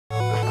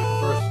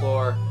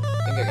store.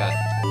 I think I got a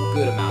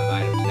good amount of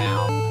items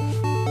now.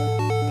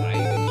 Did I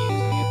even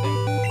use anything?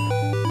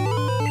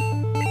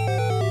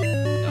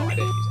 No, I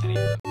didn't use any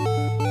of them.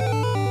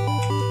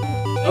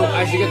 Oh,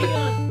 I should get the...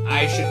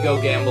 I should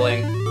go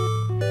gambling.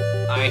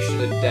 I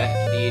should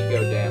indeed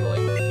go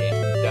gambling.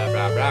 Blah,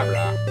 blah,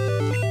 blah.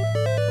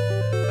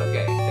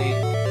 Okay, I think...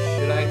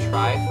 Should I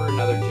try for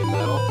another gym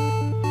battle?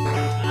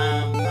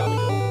 Probably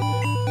go for it.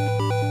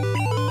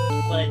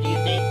 But do you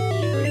think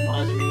you're pretty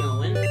positive you're gonna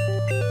win?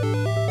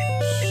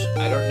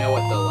 I don't know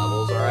what the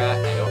levels are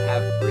at. I don't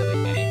have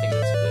really anything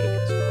that's good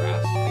against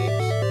grass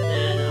types.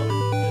 Then I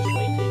would just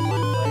wait till you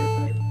find a fire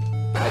type.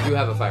 I do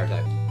have a fire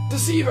type.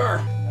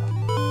 Deceiver!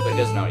 But he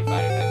doesn't know any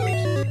fire type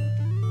moves.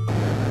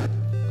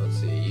 Let's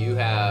see, you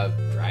have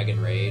Dragon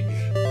Rage,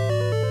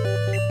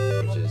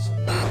 which is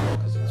normal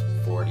because it's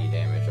 40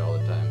 damage all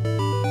the time.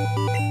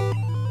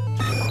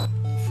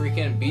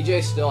 Freaking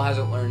BJ still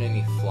hasn't learned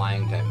any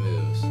flying type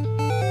moves.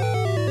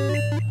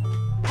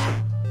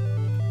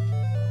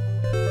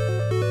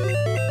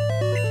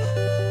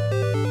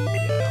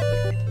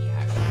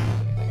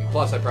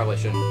 Plus, I probably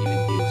shouldn't even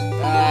use...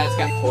 it's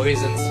got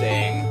Poison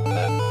Sting,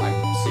 but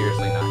I'm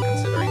seriously not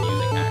considering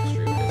using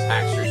Hackstrew, because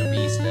Hackstrew's a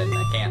beast, and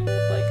I can't,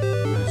 like,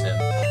 lose him.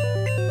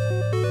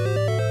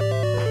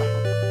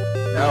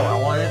 No, I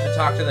wanted to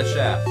talk to the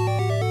chef.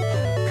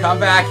 Come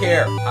back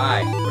here!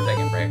 Hi, we're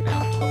taking a break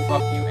now. Oh,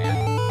 fuck you, man.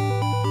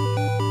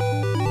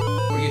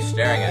 What are you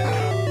staring at?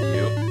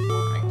 You?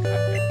 I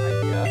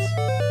guess.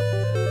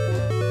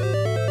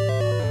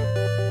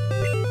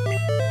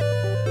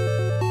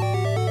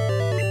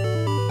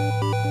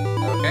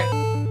 Okay.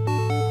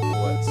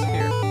 What's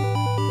here?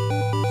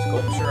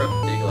 Sculpture of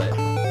Diglett.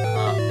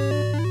 Huh.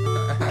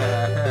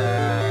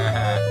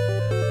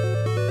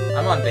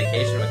 I'm on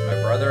vacation with my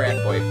brother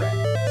and boyfriend.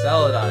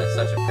 Celadon is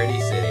such a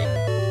pretty city.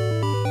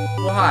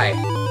 Why?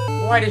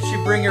 Why did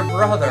you bring your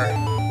brother?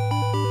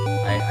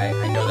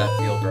 I know that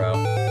feel, bro. I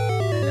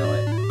know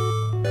it.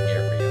 I'm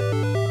here for you.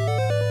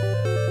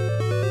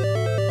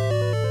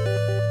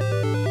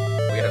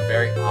 We had a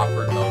very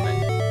awkward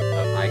moment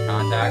of eye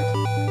contact.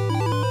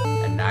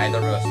 Neither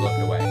of us looked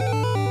away.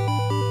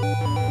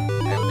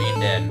 I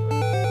leaned in,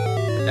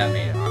 but that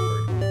made it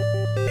awkward.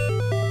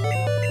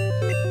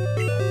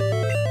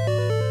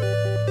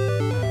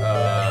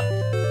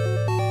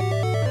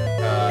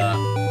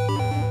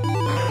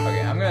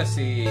 Okay, I'm gonna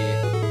see...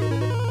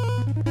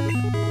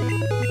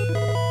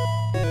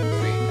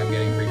 Sweet, I'm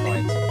getting free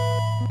coins.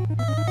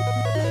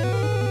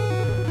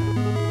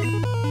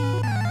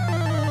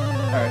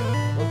 Alright,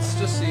 let's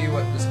just see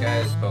what this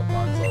guy's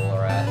Pokemon's level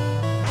are at.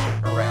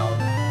 Around...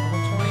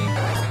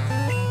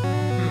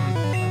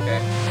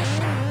 Okay.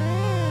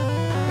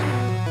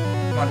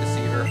 Come on,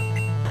 Deceiver.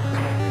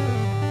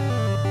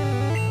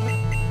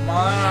 Come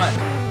on!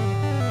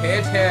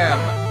 Hit him!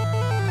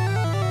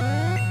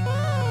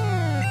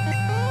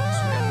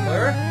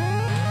 Swindler?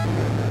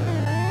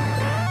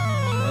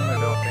 Swindler,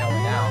 don't fail me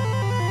now.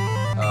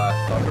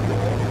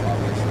 Thunderbolt,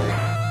 obviously.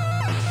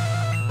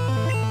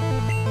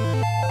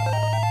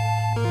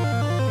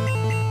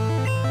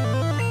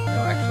 No,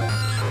 actually.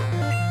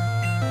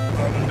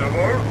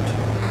 Thunderbolt!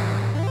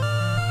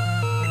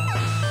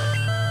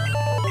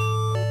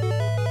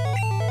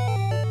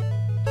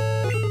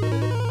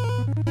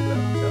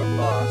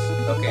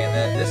 Okay, and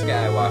then this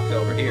guy walks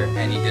over here,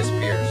 and he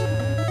disappears.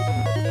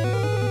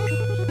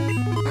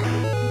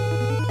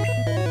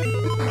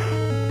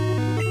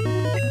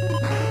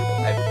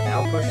 I've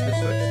now pushed the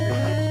switch 3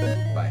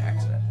 times by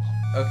accident.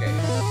 Okay,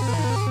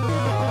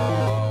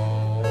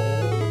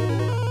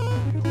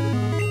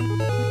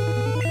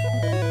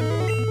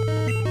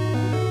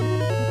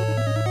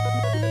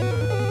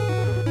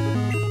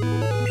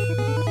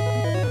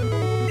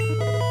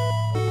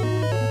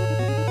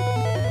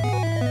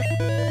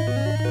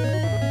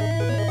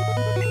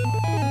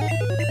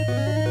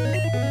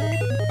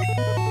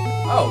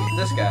 oh,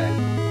 this guy.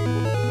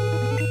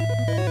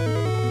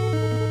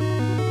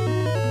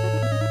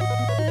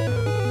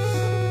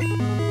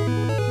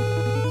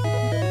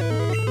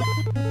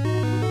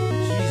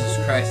 Jesus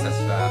Christ, that's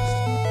fast.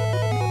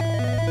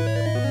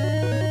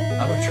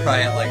 I'm gonna try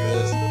it like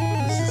this,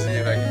 just to see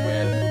if I can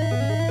win.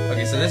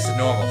 Okay, so this is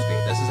normal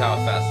speed. This is how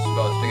fast it's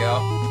supposed to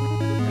go.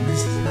 And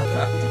this is how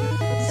fast.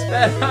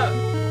 Sped up!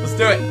 Let's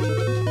do it!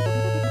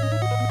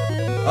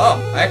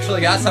 Oh, I actually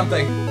got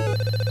something.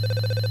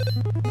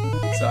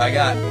 So I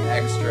got an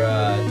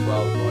extra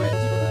 12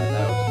 points for that.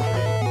 That was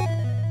great.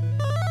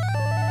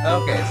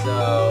 Okay, so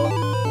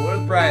what are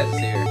the prizes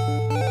here?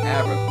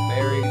 Abra,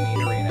 Fairy,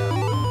 Nidorino.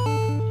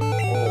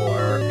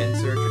 Or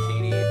Pinsir,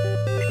 Dratini,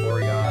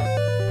 Porygon.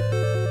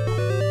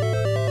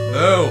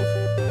 Move!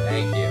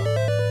 Thank you.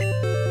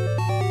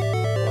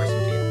 Or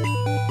some teams.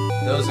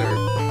 Those are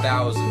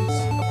thousands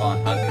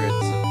upon hundreds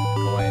of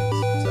coins,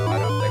 so I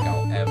don't think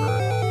I'll ever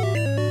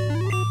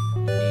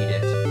need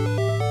it.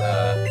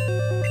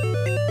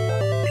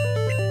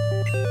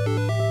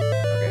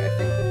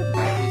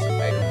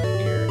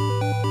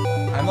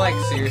 I'm like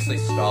seriously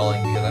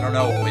stalling because I don't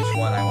know which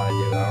one I want to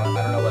do. I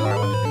don't know whether I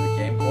want to do the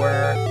game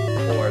corner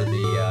or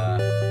the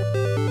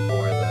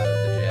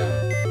gym.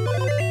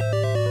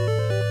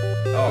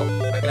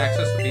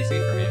 AC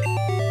from you.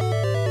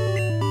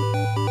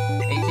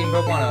 18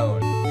 Pokemon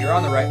owned. You're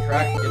on the right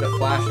track. Get a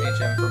Flash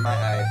HM for my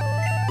eye.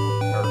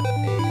 Or A.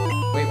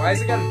 Wait, why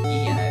has it got an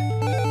E in it?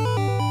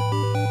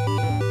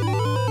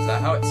 Is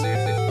that how it's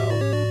seriously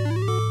spelled?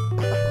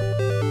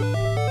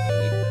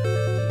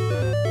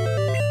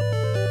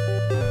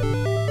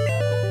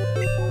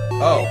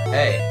 Oh,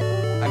 hey.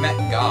 I met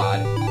God.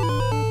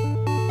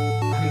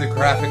 I'm the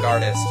graphic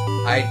artist.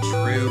 I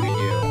drew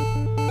you.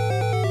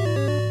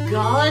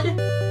 God?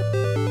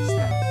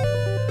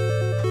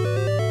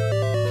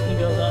 He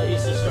goes out, he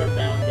used to start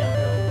bowing down.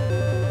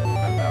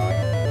 I'm bowing.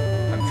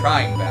 I'm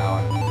trying to bow.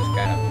 I'm just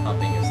kind of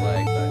pumping his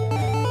leg, but...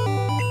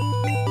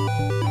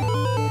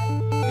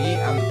 Me,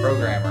 I'm the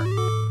programmer.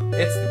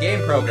 It's the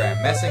game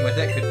program. Messing with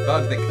it could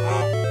bug the...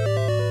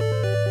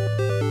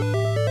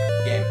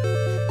 game.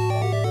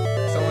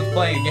 Someone's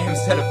playing a game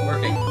instead of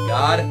working.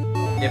 God,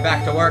 get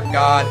back to work,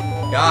 God.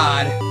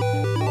 God.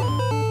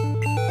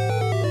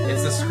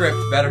 It's the script.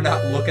 Better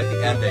not look at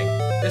the ending.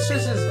 This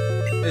just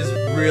is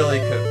really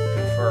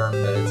confirmed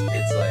that it's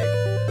like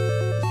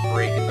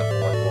breaking the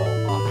fourth wall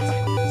off its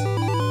hinges.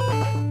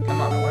 Come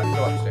on, I want to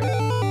go upstairs.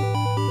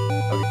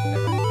 Okay,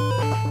 never mind.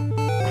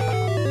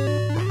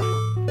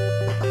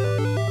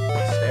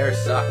 Stairs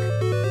suck.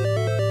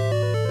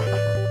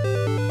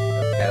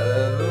 Okay,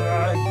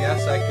 I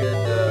guess I could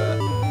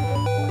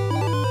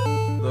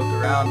look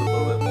around a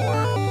little bit more.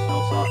 I'm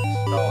still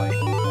stalling.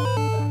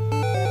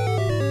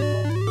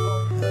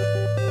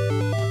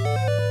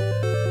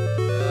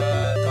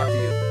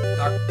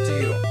 Talk to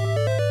you.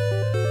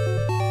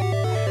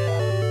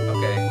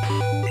 Okay.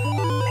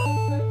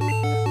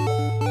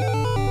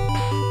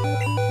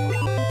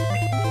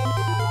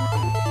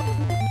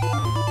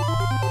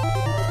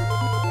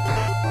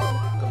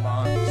 Come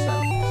on,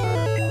 sensor.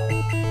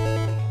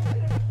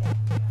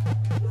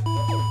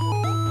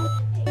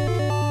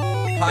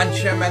 Punch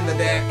him in the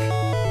dick.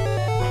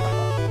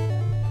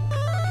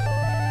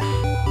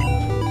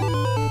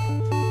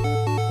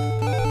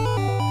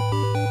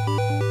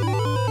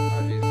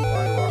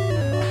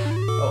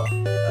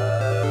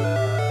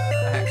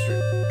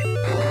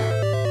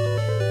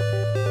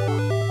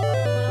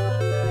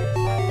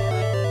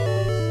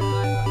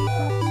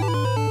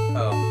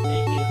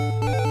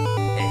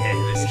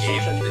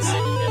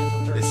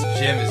 This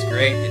gym is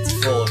great. It's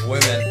full of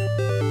women.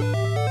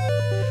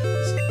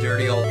 This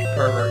dirty old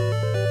pervert.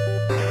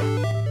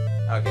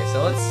 Okay,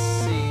 so let's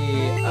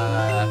see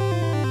the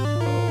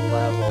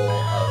level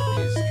of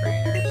these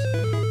trainers.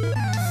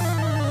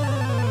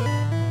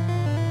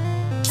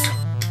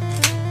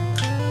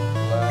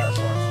 Last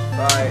one's to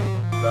fight.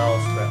 Bell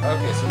spread.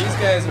 Okay, so these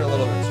guys are a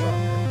little bit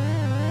stronger.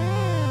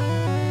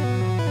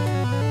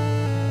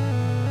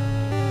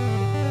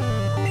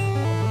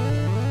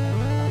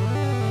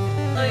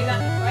 Oh, you got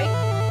it, right?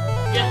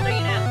 Yeah. How old are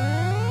you now?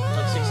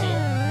 Like 16.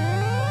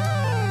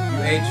 You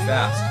age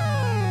fast.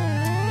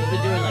 You've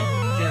been doing like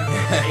gym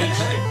age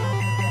thing.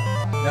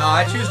 No,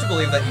 I choose to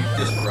believe that you've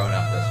just grown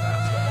up this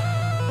fast.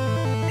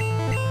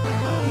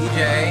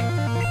 EJ,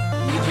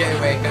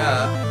 wake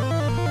up.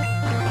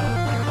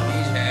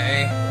 EJ.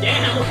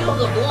 Damn, look at all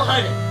the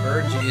blood.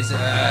 For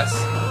Jesus.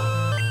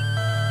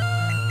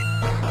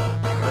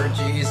 For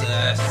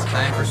Jesus. It's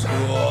time for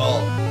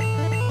school.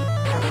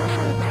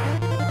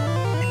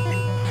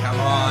 Come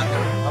on.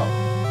 Oh,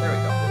 there we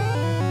go.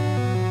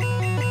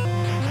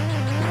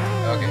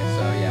 Okay,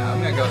 so yeah, I'm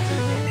gonna go through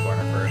the game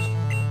corner first.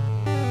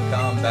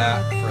 Come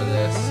back for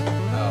this.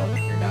 Oh,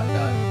 you're not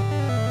done.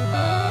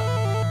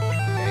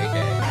 AK,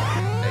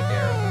 take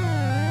care of them.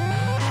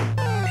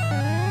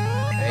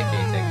 AK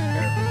takes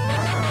care of them.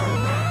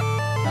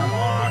 Come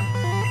on.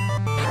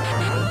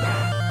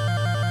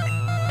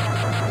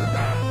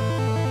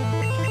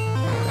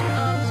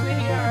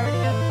 Sweetie, you're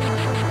already up.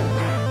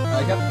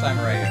 I got the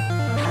timer right here.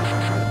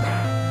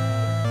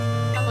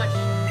 How much?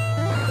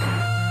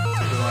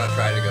 We want to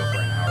try to go for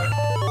an hour.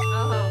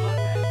 Oh, okay.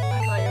 I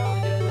thought you were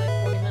only doing like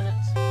 40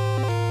 minutes.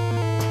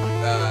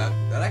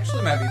 That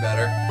actually might be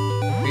better.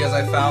 Because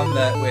I found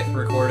that with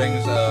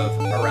recordings of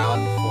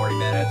around 40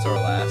 minutes or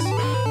less,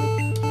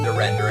 the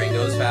rendering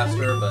goes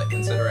faster, but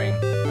considering I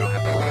don't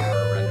have to wait for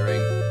a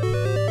rendering,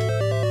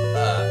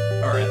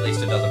 or at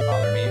least it doesn't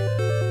bother me,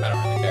 I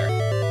don't really care.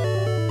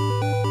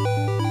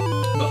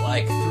 But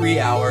like 3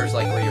 hours,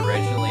 like we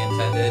originally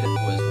intended,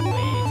 was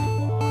way too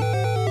long.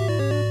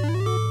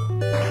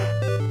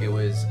 It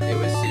was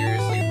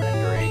seriously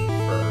rendering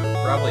for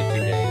probably 2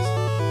 days.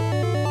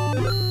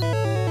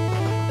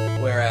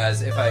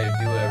 Whereas if I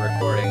do a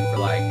recording for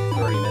like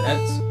 30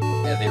 minutes,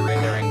 the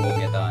rendering will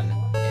get done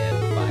in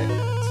 5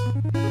 minutes.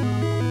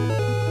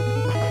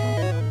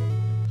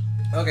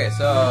 Okay,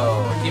 so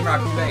Team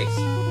Rocket Space.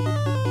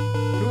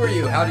 Who are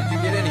you? How did you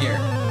get in here?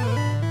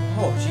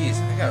 Oh, jeez,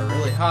 I got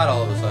really hot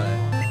all of a sudden.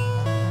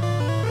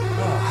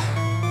 Oh.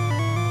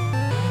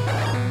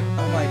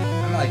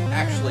 I'm like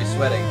actually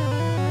sweating.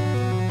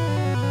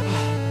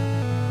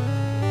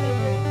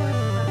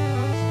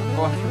 I'm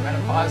going through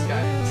menopause,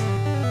 guys.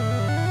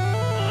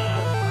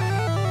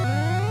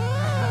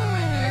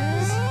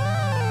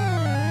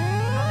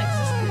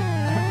 Non-existent.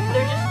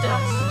 They're just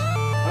dust.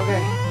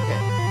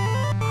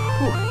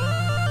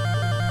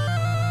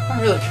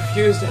 really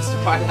confused as to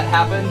why that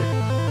happened.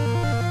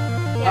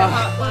 Yeah,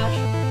 hot flash.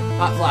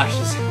 Hot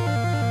flashes.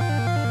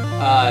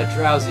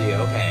 Drowsy.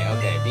 Okay,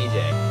 BJ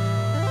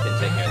can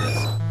take care of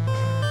this.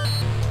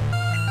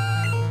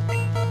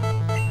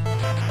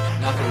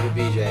 Nothing but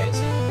BJ's.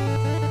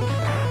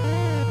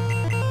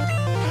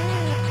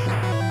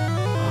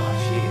 Oh,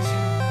 jeez.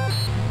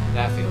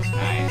 That feels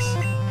nice.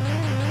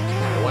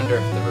 I wonder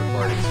if the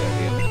recording's gonna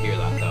be able to hear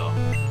that though,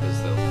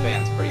 because the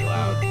fan's pretty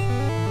loud.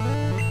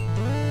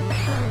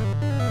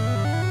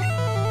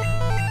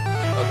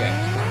 Okay.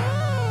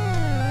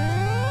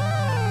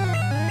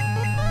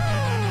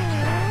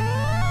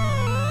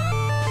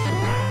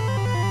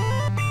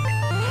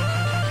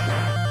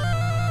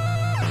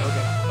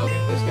 Okay,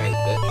 this guy's a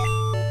bitch.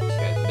 This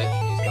guy's a bitch,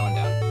 and he's going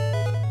down.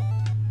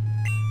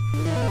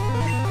 I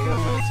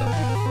gotta find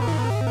something for...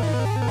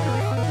 Where are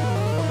we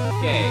on?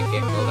 Okay,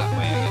 can't go that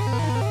way, I guess.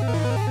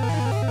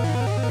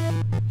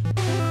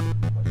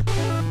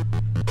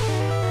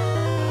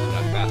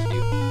 Snuck past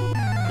you.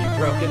 You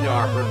broke into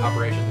our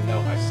operation? No,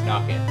 I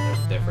snuck in. There's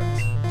a difference.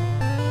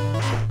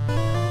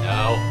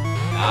 No,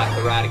 not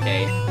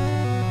eradicate.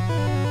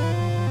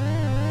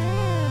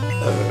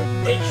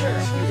 Picture,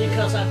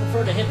 because I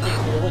prefer to hit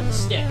things with a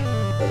stick.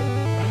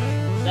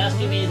 It's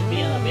asking me to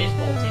be on a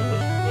baseball team,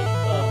 which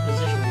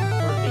position would you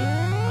prefer to be?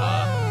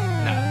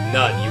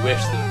 None. You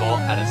wish the Vault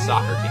had a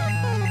soccer team.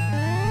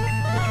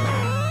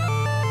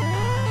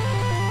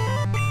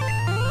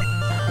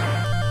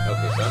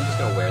 Okay, so I'm just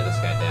gonna wear this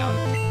guy down.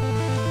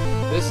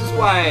 This is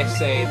why I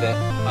say that,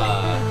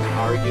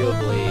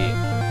 arguably,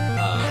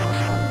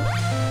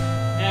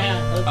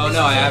 oh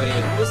no, I haven't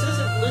even...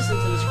 Listen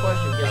to this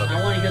question, because I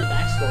want to hear the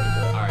backstory to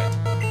it. Alright.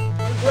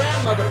 Your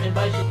grandmother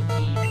invites you to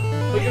tea,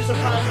 but you're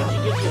surprised when she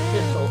gives you a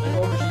pistol in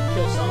order to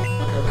kill someone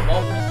that the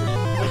Vault resident.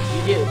 What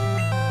do?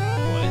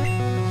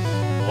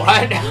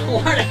 What? I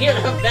want to hear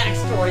the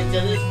backstory to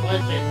this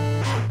question.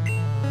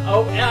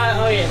 Oh yeah,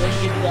 let me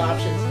give you the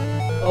options.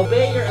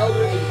 Obey your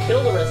elder and kill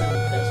the resident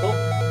with the pistol.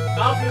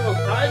 Offer your most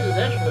prized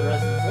possession for the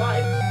resident's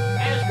life.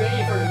 Ask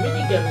Granny for a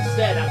minigun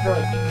instead after all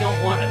you don't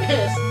want to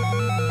miss.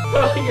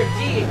 Throw your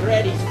D in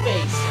Granny's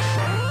face.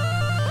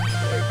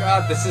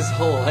 God, this is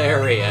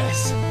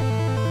hilarious.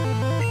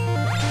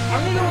 I'm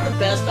gonna go with the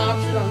best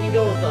option. I'm gonna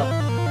go with the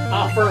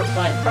offer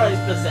my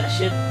prized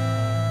possession.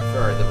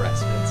 For the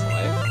resident's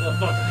life.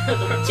 Fuck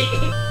the T.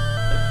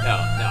 No,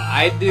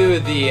 I do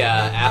the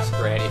ask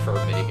Granny for a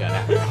minigun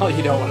after all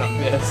you don't want to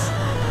miss.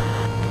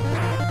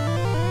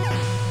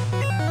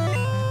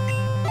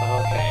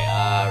 Okay,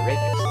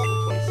 Radix level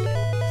 26.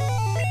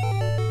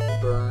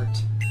 Burnt.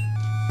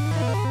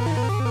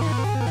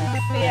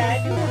 Yeah, I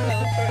do want to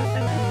first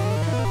time.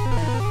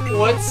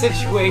 What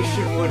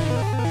situation would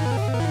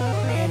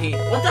Granny...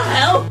 What the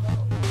hell?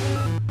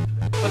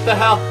 What the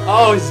hell?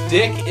 Oh, his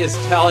dick is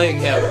telling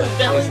him.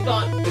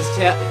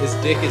 His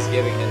dick is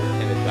giving him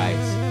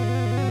advice.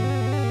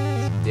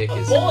 His dick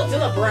is... A bullet to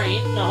the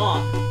brain? No.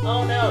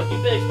 Oh no,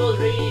 you've been exposed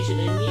to radiation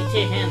and need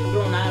to hand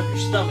thrown out of your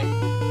stomach.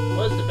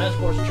 What's the best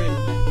course of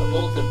treatment? A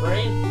bullet to the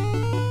brain?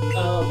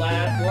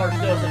 Large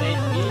dose of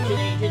anti-mutagen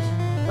agents?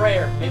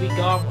 Prayer. Maybe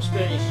God will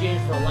spare in exchange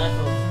for a life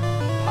of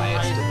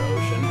pious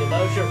devotion.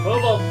 Devotion.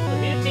 Removal of the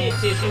mutated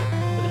tissue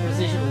with a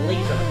precision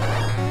laser.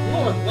 I'm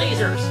going with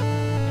lasers.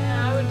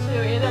 Yeah, I would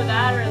too. Either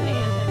that or the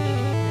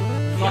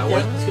anti-mutagen. Fuck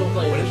Yeah, it, let's go with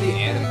lasers. Wouldn't the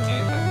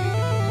anti-mutagen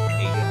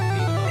agent be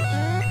the most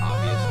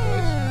obvious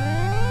choice?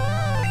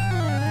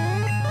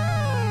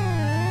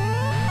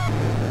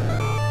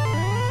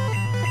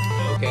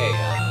 Okay,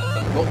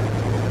 Thunderbolt.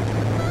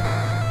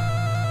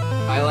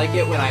 I like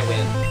it when I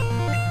win.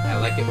 I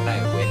like it when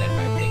I win and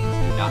my things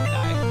do not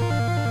die.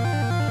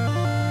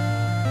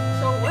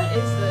 So what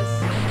is this?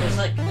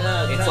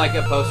 It's like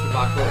a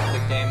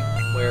post-apocalyptic game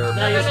where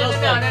No, you're supposed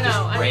to No. just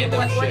I mean, random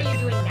what are shit. you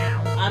doing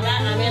now? I'm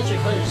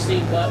answering questions to see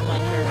what my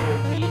character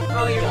would be.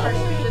 Oh, your job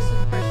person. would be. This is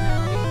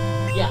personality.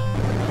 Yeah.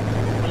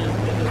 If it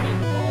would be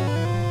involved.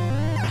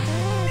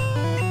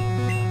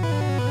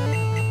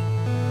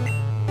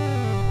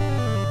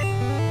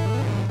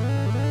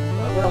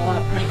 I wouldn't want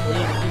to prank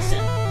Liam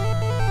Neeson.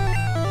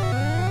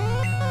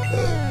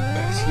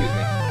 Excuse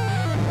me.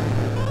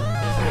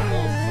 Just the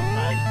balls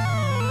sometimes.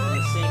 In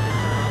the sink, on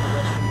the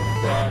restroom with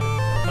blood.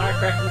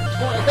 Firecracker in the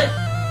toilet.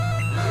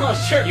 Oh,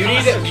 sure. You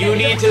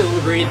need to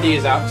read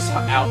these out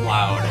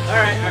loud.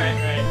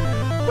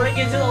 Alright. Break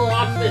into the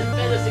locked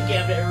medicine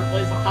cabinet and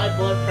replace the high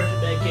blood pressure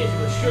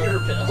medication with sugar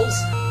pills.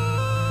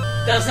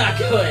 That's not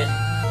good.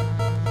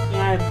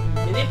 And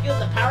manipulate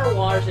the power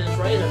wires in his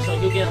razor so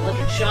you'll get an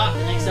electric shock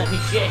the next time he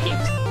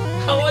shaves.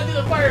 I want to do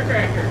the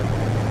firecracker.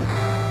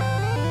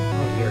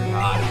 Oh dear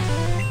God.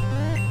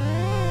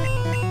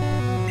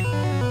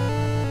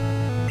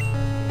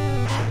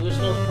 Blue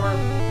smells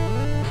perfect.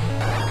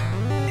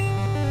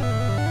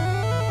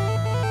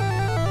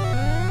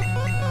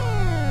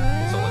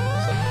 It's only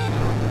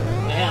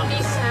 17. Damn.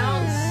 He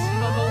sounds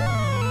smuggled.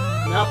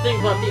 Nothing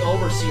but the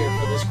overseer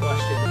for this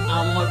question.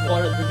 I want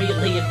one of to be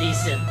Liam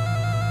Neeson.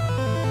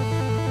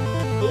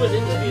 Who was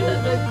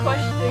interviewed? The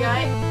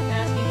guy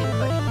asking you the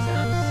question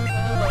sounds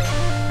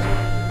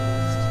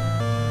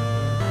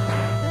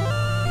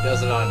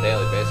does it on a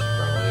daily basis,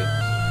 probably.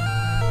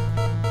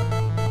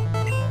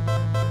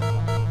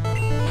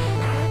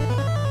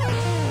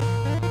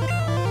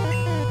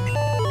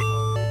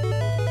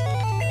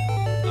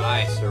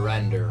 I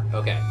surrender.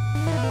 Okay.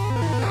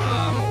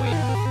 Wait.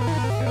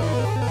 Go.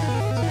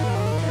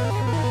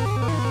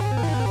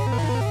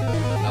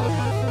 Another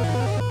one.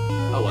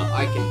 Oh well,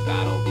 I can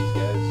battle these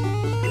guys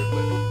just real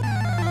quick.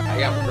 I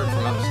got word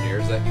from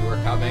upstairs that you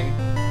were coming.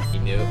 He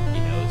knows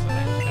that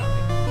I was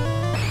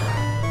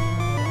coming.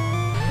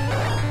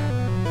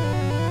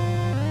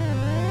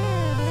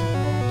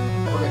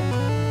 Okay.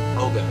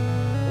 Oh good.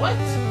 What?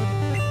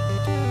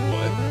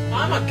 What?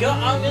 I'm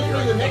gonna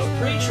be the next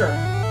preacher.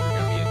 You're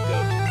gonna be a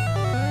goat.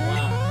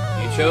 Wow.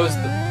 You chose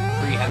the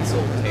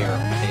prehensile tail of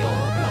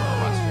the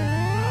Western.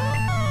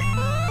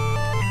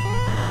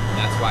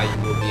 That's why you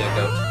will be a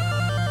goat.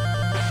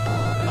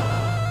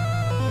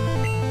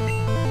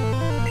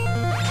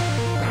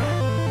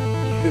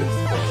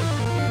 Youthful,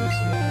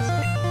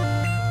 enthusiasm.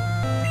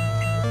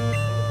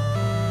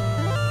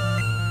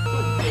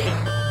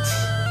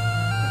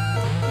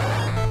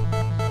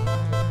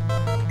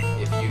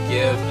 If you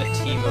give a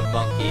team of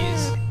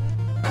monkeys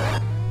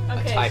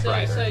Okay,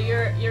 typewriter. so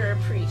you're a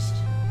priest.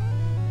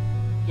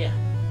 Yeah.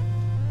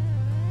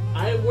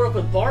 I work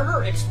with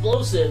barter,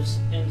 explosives,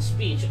 and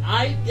speech.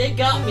 They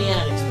got me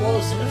at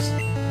explosives.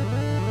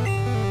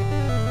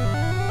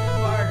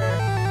 Barter.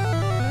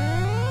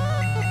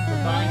 For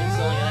buying and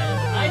selling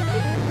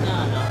items.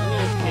 I'm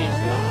gonna change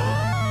that.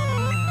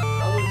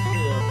 I would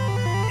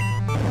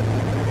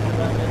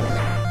weapons.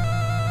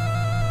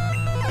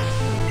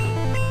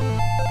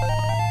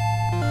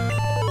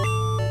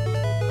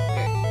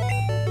 Okay.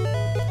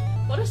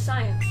 What is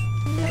science?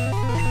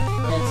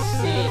 Let's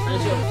see.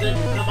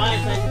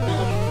 Combine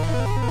technology.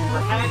 For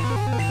hack,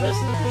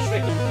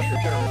 restricted computer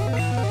terminal.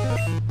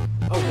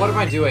 Oh, what am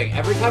I doing?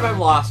 Every time I'm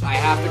lost, I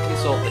have to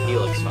consult the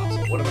HELIX fossil.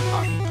 What am I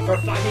talking about? For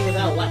fighting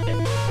without a weapon.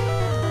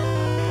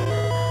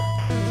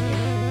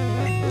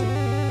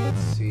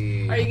 Let's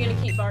see. Are you gonna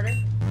keep barter?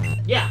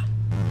 Yeah.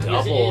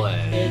 Because Double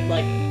it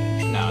like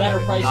No, better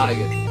not prices a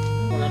good.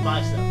 when I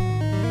buy stuff.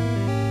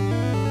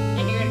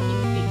 And you're gonna keep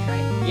speech,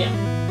 right? Yeah.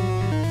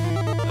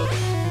 Okay.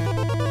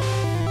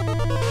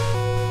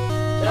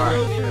 That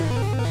will be your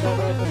assault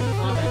rifle and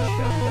combat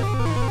shotgun.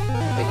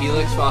 The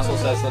HELIX fossil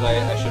says that I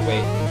should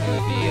wait and do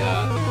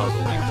the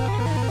puzzle next time.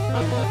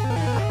 Okay.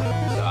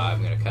 So I'm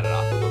gonna cut it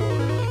off a little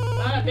early.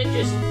 Bye,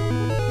 bitches.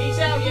 Peace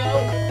out, yo.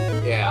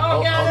 Yeah.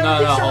 Oh, God, no,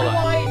 everything's hold turning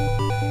on. white.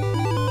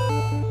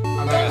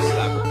 I'm not gonna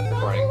stop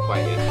recording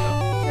quite yet,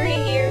 though. 3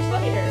 years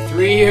later.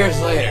 3 years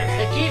later.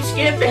 It keeps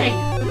skipping.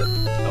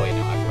 Oh wait,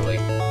 no, I probably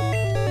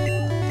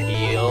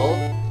heal.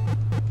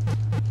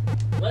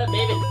 What,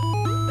 baby?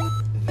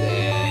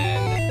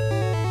 Then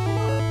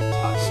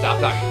stop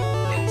talking.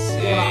 Then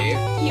save.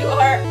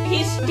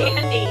 He's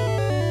standing.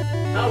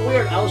 How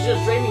weird. I was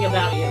just dreaming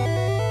about you.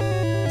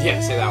 Yeah,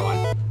 say that one.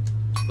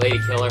 Lady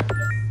killer.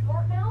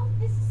 Sport now?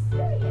 This is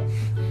serious.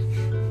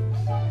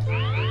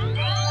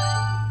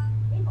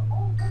 They've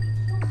all got to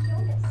kill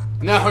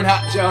Jonas. No,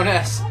 not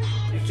Jonas.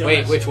 Wait,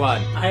 Jonas. which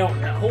one? I don't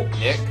know.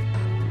 Nick,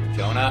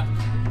 Jonah,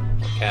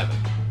 or Kevin?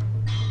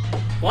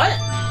 What?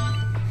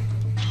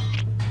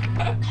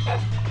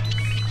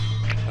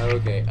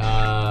 Okay,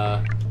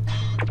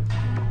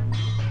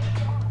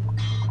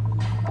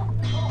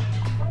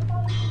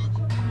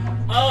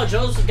 Oh,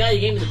 Jonas is the guy who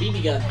gave me the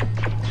BB gun.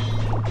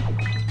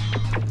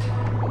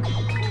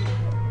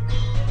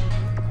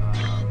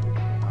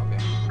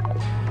 okay.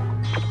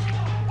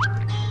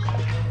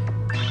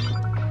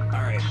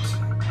 Alright.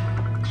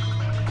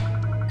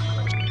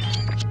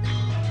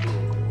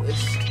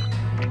 List.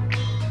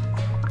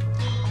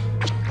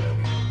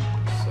 Okay.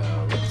 So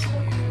let's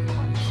use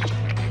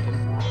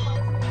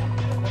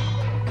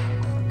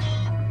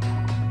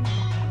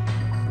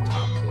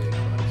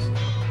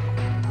toxic,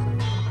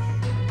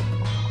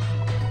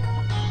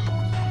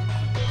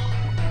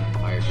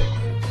 fire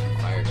techniques,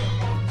 fire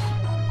techniques.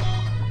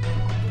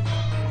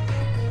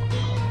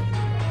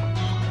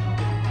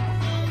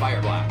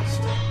 Fire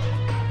blast.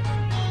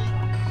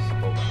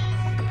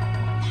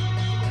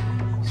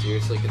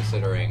 Seriously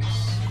considering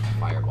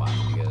fire blast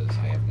because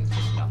I have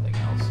just nothing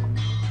else.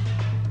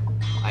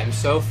 I'm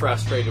so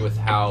frustrated with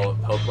how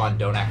Pokemon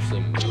don't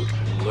actually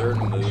learn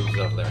moves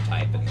of their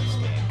type in this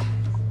game.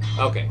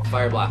 Okay,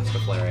 fire blast to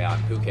Flareon.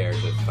 Who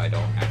cares if I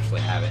don't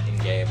actually have it in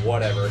game?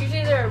 Whatever. She's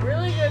either a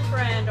really good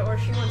friend or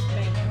she wants to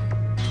bang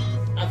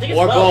you. I think it's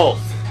Or both.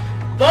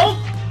 Both?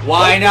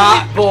 Why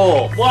not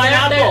both? Why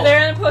not both?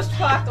 They're in the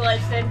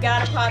post-apocalypse. They've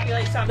got to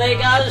populate something. They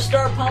gotta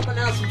start pumping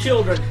out some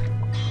children.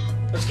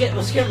 Let's get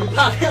them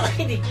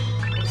populating.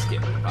 Let's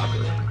get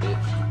repopulated,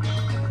 bitch.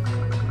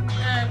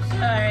 I'm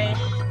sorry.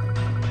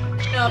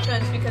 No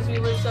offense, because we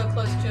live so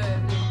close to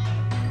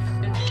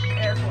an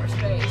Air Force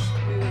base,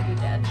 we would be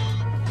dead.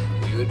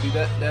 You would be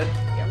dead?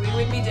 Yeah, we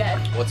would be dead.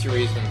 What's your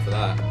reason for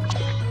that?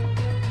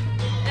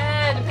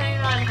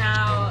 Depending on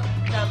how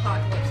the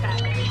apocalypse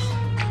happens.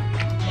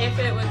 If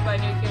it was by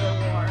nuclear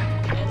war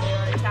and they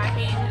were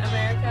attacking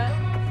America,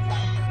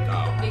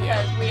 Oh,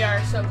 because we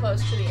are so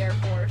close to the Air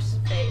Force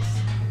base,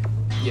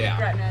 Yeah.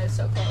 Gretna is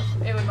so close.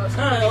 It would most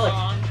likely be look.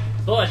 bomb.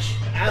 Butch,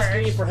 asking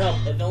me First. for help.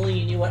 If only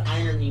you knew what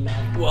irony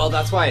meant. Well,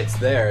 that's why it's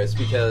there. It's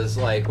because,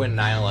 like, when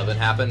 9/11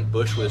 happened,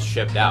 Bush was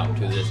shipped out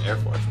to this Air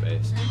Force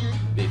base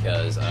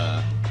because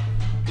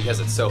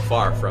it's so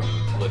far from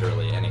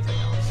literally anything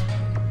else.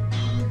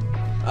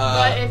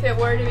 But if it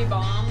were to be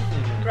bombed,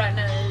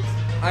 Gretna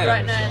I and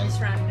understand. the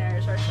surrounding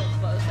areas are so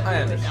close that I we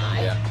would understand.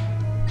 die. Yeah.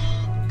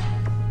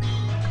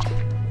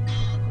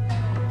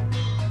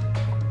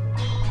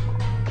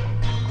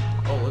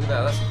 Oh, look at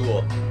that. That's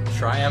cool.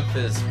 Triumph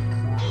is,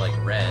 like,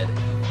 red.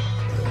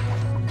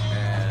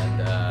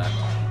 And,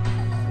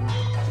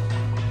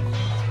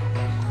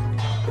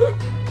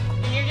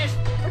 And you're just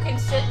freaking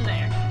sitting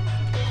there.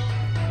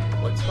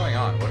 what's going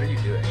on? What are you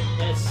doing?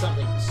 It's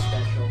something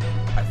special.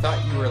 I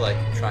thought you were, like,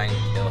 trying to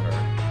kill her.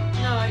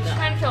 No, I'm just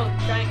trying to kill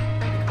giant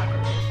freaking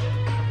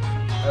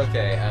cockroaches.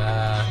 Okay,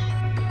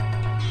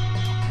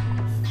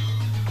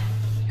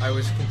 I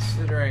was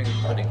considering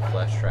putting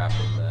Flesh Trap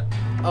in the...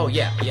 Oh,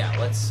 yeah,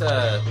 let's do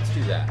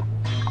that.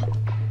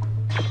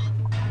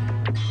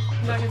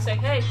 I'm not gonna say,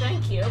 hey,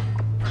 thank you,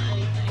 or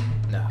anything.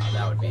 No,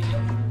 that would be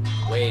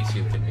way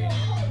too convenient.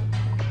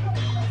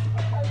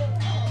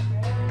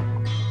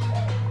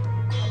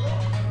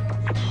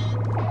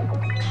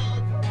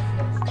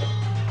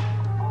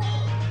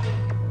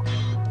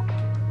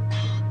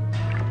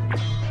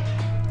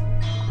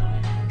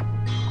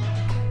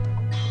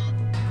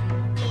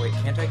 Oh, wait,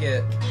 can't I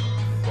get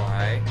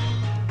fly?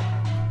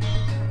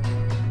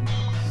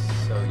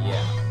 So,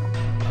 yeah.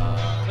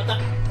 What the?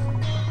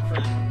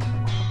 Crap.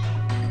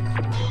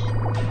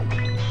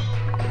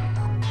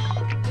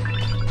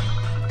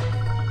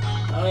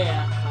 Oh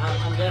yeah,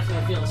 I'm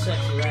definitely feeling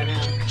sexy right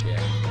now. Yeah.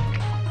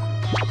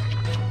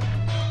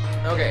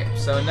 Okay,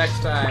 so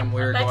next time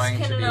we're going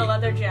Mexican to in be... a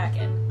leather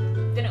jacket.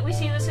 Didn't we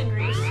see this in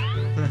Greece?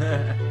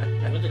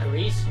 With the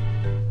grease?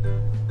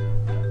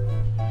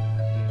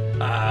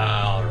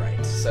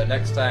 Alright, so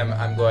next time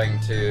I'm going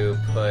to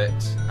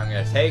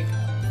take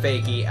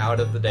Fakey out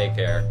of the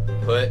daycare,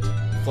 put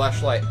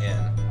Fleshlight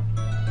in,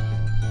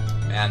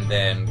 and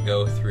then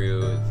go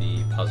through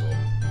the puzzle.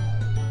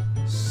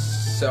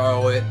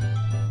 So,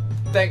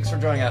 thanks for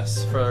joining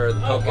us for the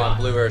Oh, Pokemon God.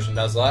 Blue version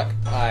Nuzlocke.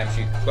 I'm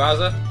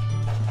Shikwaza,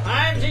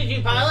 I'm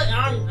TG Pilot,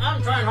 and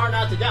I'm trying hard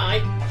not to die.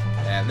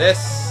 and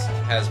this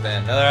has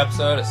been another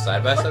episode of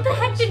Side by What Side the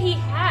heck Puzzles. did he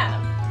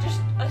have?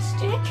 Just a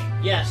stick?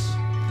 Yes.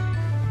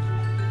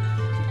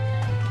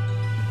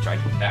 Tried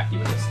to attack you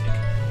with a stick.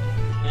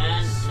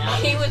 And now...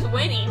 He was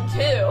winning,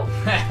 too.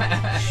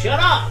 Shut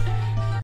up!